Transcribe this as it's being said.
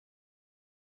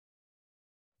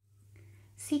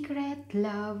Secret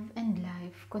Love and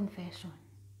Life Confession.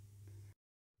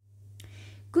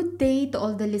 Good day to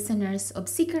all the listeners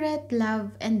of Secret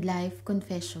Love and Life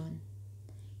Confession.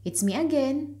 It's me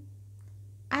again,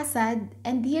 Asad,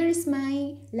 and here is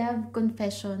my love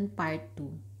confession part 2.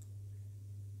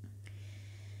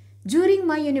 During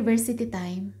my university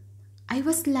time, I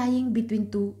was lying between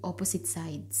two opposite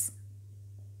sides.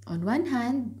 On one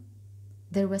hand,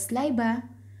 there was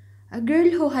Laiba, a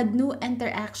girl who had no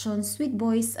interactions with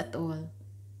boys at all.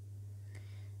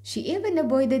 She even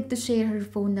avoided to share her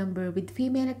phone number with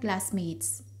female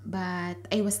classmates, but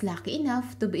I was lucky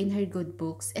enough to be in her good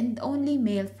books and only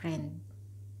male friend.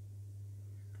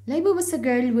 Laiba was a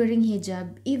girl wearing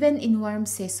hijab even in warm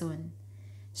season.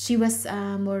 She was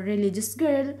a more religious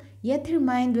girl, yet her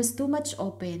mind was too much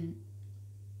open.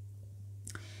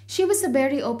 She was a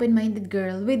very open-minded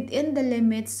girl within the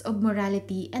limits of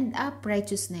morality and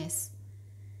uprightness.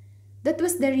 That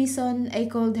was the reason I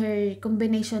called her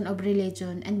combination of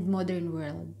religion and modern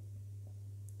world.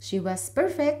 She was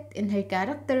perfect in her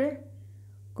character,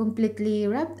 completely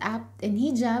wrapped up in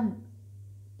hijab,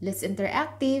 less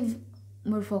interactive,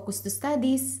 more focused to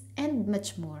studies, and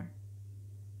much more.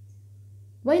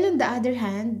 While on the other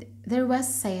hand, there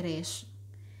was Sairesh,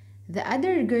 the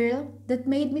other girl that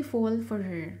made me fall for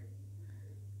her.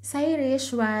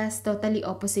 Sairesh was totally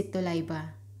opposite to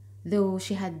Laiba. Though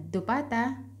she had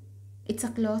dupata, it's a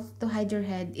cloth to hide your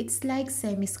head. It's like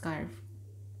semi-scarf.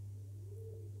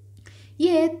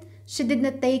 Yet, she did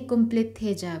not take complete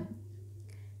hijab.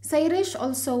 Sairesh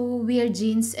also wear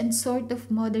jeans and sort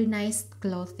of modernized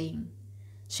clothing.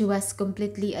 She was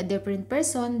completely a different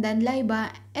person than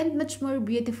Laiba and much more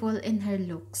beautiful in her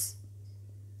looks.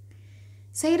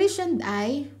 Sairesh and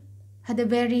I had a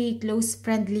very close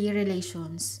friendly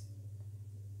relations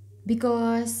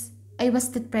because I was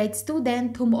the bright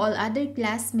student whom all other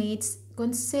classmates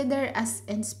consider as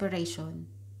inspiration.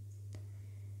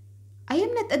 I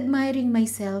am not admiring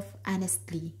myself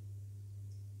honestly.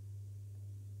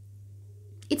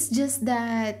 It's just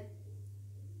that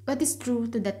what is true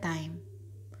to the time.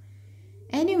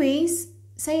 Anyways,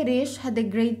 Sairesh had a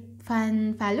great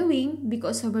fan following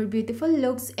because of her beautiful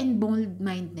looks and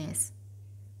bold-mindedness.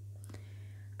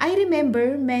 I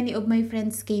remember many of my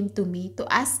friends came to me to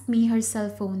ask me her cell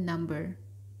phone number.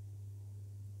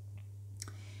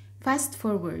 Fast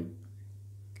forward.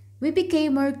 We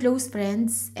became more close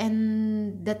friends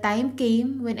and the time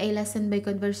came when I lessened my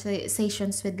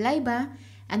conversations with Laiba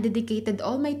and dedicated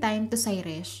all my time to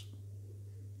Sairesh.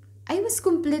 I was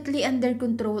completely under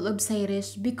control of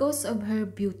Sairesh because of her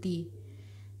beauty.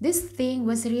 This thing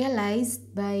was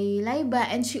realized by Laiba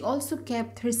and she also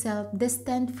kept herself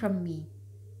distant from me.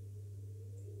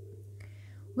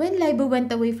 When Laiba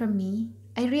went away from me,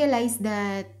 I realized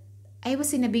that I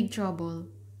was in a big trouble.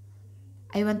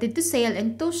 I wanted to sail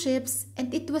in two ships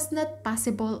and it was not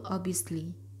possible,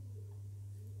 obviously.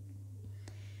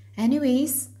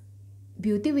 Anyways,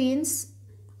 beauty wins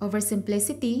over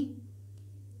simplicity.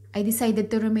 I decided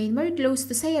to remain more close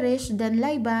to Sairesh than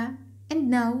Laiba, and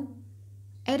now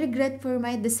I regret for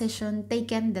my decision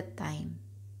taken that time.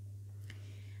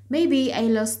 Maybe I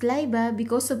lost Laiba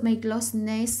because of my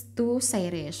closeness to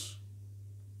Sairesh.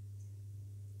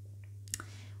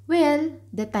 Well,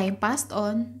 the time passed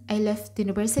on. I left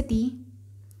university.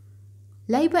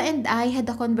 Laiba and I had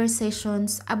a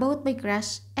conversations about my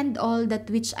crush and all that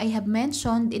which I have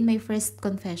mentioned in my first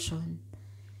confession.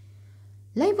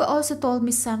 Laiba also told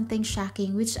me something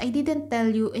shocking which I didn't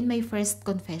tell you in my first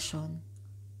confession.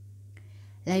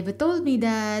 Laiba told me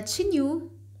that she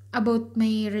knew about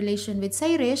my relation with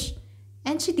Sairesh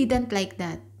and she didn't like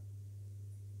that.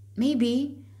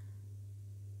 Maybe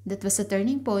that was a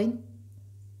turning point.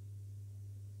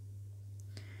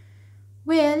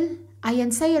 Well, I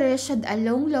and Sairesh had a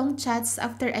long chats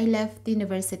after I left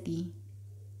university.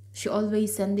 She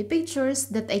always sent me pictures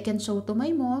that I can show to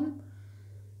my mom.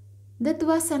 That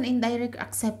was an indirect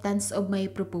acceptance of my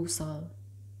proposal.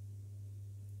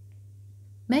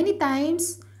 Many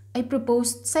times, I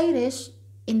proposed Sairesh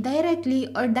indirectly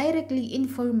or directly in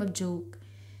form of joke.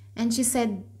 And she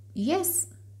said, yes,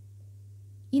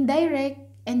 indirect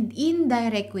and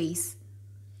indirect ways.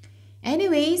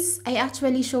 Anyways, I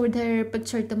actually showed her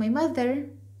picture to my mother,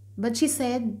 but she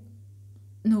said,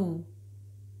 no.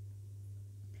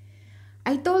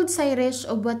 I told Sairesh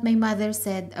of what my mother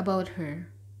said about her.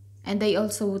 And I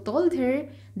also told her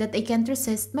that I can't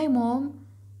resist my mom.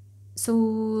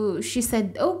 So she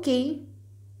said, okay.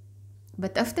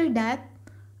 But after that,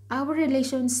 our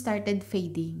relations started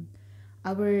fading.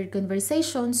 Our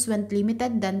conversations went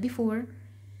limited than before.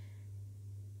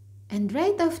 And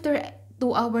right after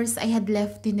 2 hours I had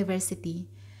left university,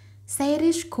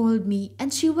 Cyrus called me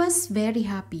and she was very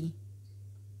happy.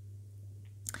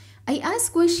 I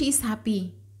asked why she is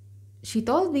happy. She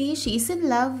told me she is in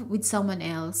love with someone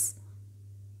else.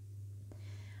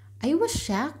 I was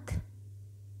shocked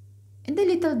and a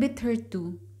little bit hurt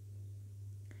too.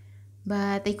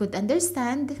 But I could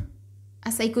understand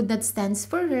as I could not stand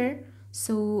for her,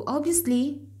 so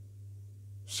obviously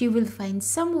she will find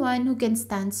someone who can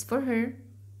stand for her.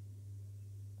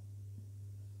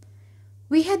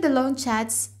 We had a long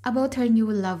chats about her new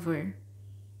lover,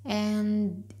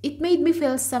 and it made me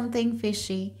feel something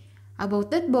fishy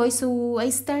about that boy, so I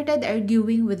started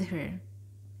arguing with her.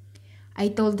 I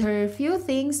told her a few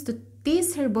things to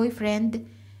tease her boyfriend,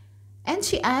 and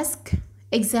she asked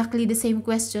exactly the same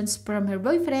questions from her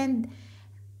boyfriend,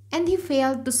 and he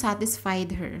failed to satisfy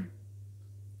her.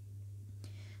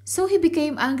 So he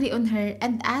became angry on her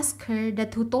and asked her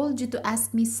that who told you to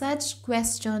ask me such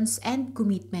questions and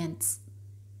commitments.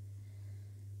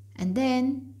 And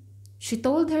then she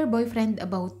told her boyfriend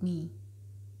about me.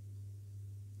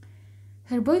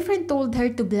 Her boyfriend told her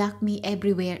to block me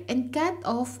everywhere and cut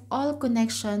off all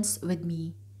connections with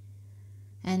me.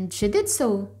 And she did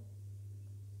so.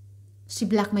 She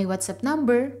blocked my WhatsApp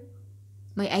number,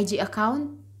 my IG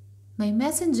account, my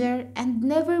messenger, and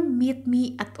never met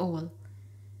me at all.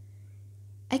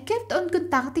 I kept on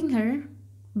contacting her,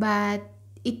 but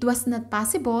it was not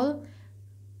possible.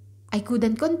 I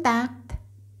couldn't contact,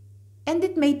 and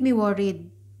it made me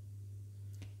worried.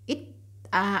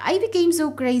 I became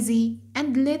so crazy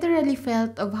and literally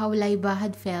felt of how Laiba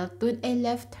had felt when I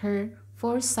left her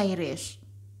for Cyrus.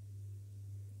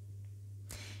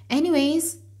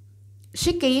 Anyways,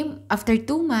 she came after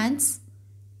 2 months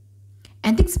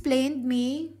and explained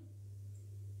me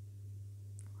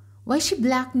why she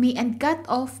blocked me and cut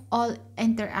off all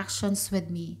interactions with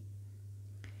me.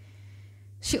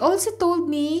 She also told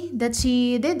me that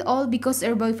she did all because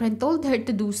her boyfriend told her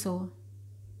to do so.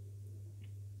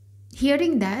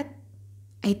 Hearing that,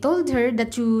 I told her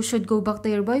that you should go back to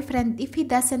your boyfriend if he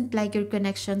doesn't like your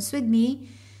connections with me.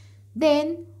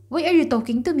 Then, why are you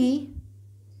talking to me?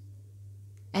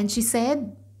 And she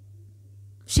said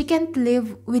she can't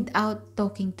live without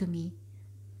talking to me.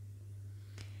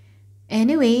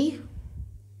 Anyway,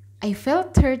 I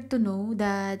felt hurt to know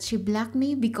that she blocked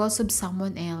me because of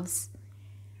someone else.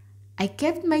 I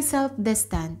kept myself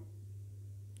distant.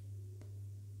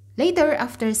 Later,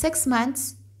 after 6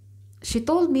 months, she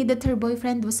told me that her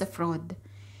boyfriend was a fraud,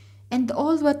 and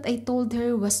all what I told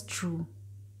her was true.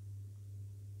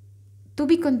 To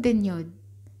be continued.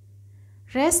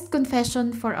 Rest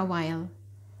confession for a while.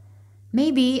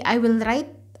 Maybe I will write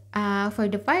for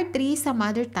the part 3 some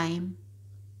other time.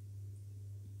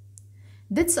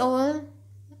 That's all.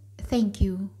 Thank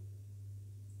you.